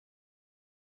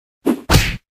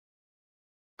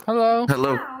Hello.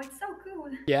 Hello. Wow, it's so cool.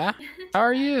 Yeah? How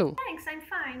are you? Thanks, I'm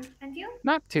fine. And you?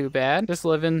 Not too bad. Just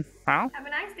living. Wow. Have a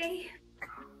nice day.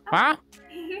 Wow.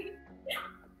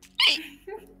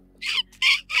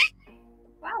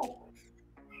 Wow.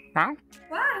 Wow.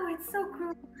 Wow, it's so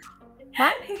cool.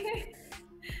 Wow.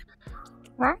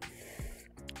 Wow.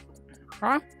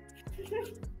 Wow.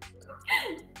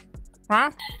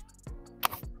 Wow.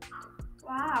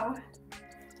 Wow.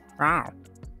 Wow.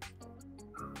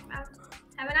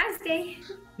 Have a nice day.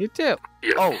 You too.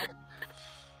 Oh.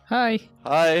 Hi.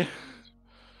 Hi.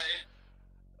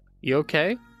 You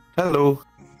okay? Hello.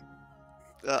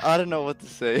 I don't know what to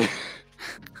say.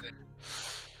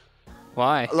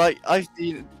 Why? Like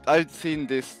I've seen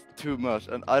this too much,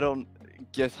 and I don't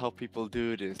get how people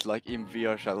do this. Like in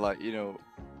VRChat, like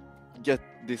get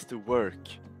this to work.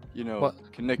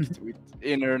 What? Connect with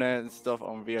internet and stuff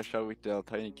on VRChat with the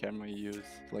tiny camera you use.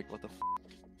 Like what the f?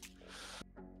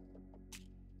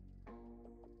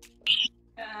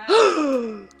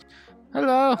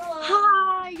 Hello.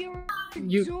 Hi, you're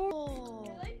You.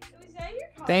 adorable. Was that your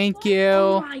car? Thank you.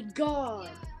 Oh my god.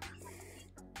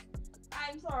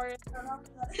 I'm sorry.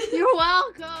 You're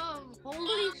welcome.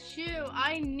 Holy shoot,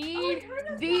 I need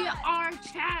VR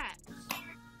chat.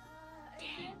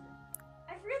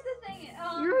 I forget the thing.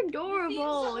 You're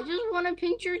adorable. I just want to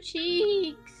pinch your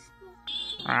cheeks.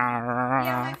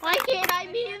 Yeah, Why can't I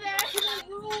be there?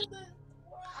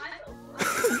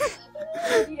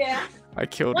 yeah. I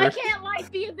killed Why her. can't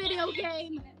life be a video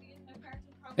game?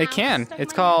 It can.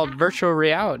 It's called virtual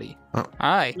reality. Oh.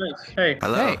 Hi. Nice. Hey.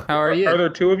 Hello. Hey, how are you? Are there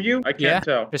two of you? I can't Yeah.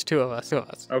 tell. There's two of us. Two of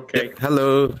us. Okay.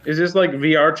 Hello. Is this like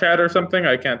VR chat or something?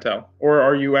 I can't tell. Or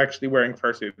are you actually wearing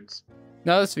fursuits?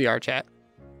 No, it's VR chat.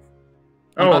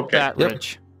 I'm Oh, not okay. that Yep.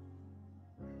 rich.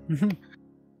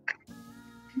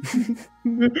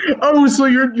 Oh, so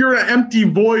you're an empty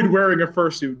void wearing a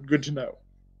fursuit. Good to know.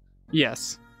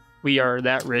 Yes, we are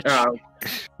that rich. Uh,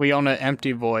 We own an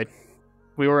empty void.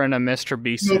 We were in a Mr.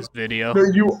 Beast's video. no,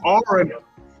 you are an.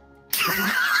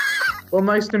 Well,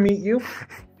 nice to meet you.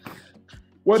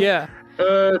 What? Yeah,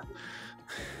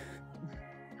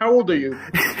 How old are you?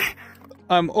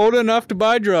 I'm old enough to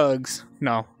buy drugs.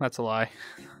 No, that's a lie.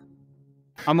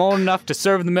 I'm old enough to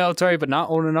serve in the military, but not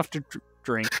old enough to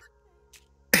drink.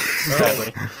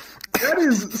 Exactly. That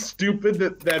is stupid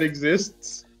that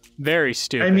exists. Very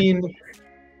stupid. I mean,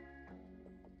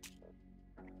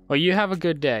 well, you have a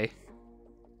good day.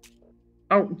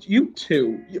 oh, you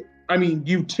too.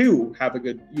 You too have a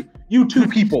good. You two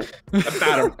people.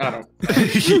 I don't.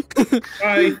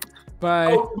 Bye.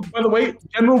 Bye. Oh, by the way,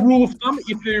 general rule of thumb: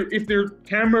 if their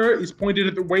camera is pointed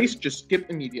at their waist, just skip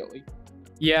immediately.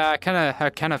 Yeah, I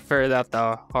kind of figured out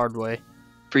the hard way.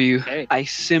 For you. Hey. I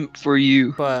simp for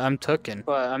you. But I'm tooken.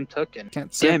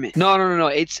 Can't say. Damn it. No.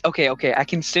 It's okay. I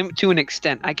can simp to an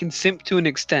extent.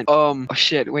 Oh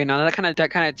shit. Wait, no, that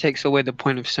kind of takes away the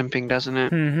point of simping, doesn't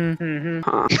it?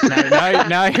 Huh.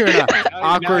 Now you're in an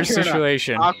awkward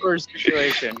situation.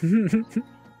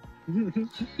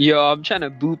 Yo, I'm trying to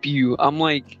boop you. I'm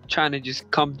like trying to just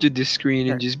come through the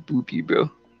screen and just boop you, bro.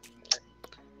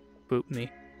 Boop me.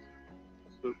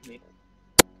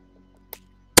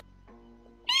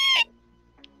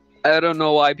 I don't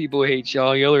know why people hate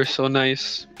y'all. Y'all are so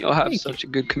nice. Y'all have Thank such a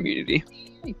good community.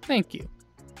 Hey, thank you.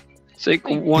 It's like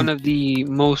one of the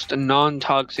most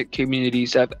non-toxic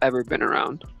communities I've ever been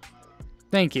around.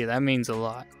 Thank you. That means a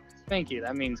lot.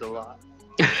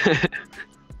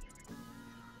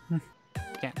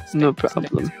 Dance, No dance,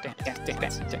 problem.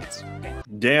 dance.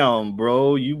 Damn,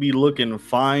 bro, you be looking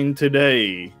fine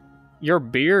today. Your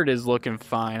beard is looking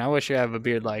fine. I wish you have a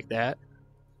beard like that.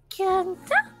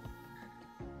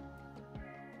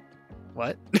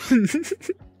 What?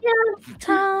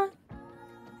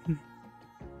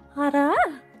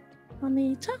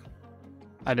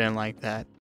 I didn't like that.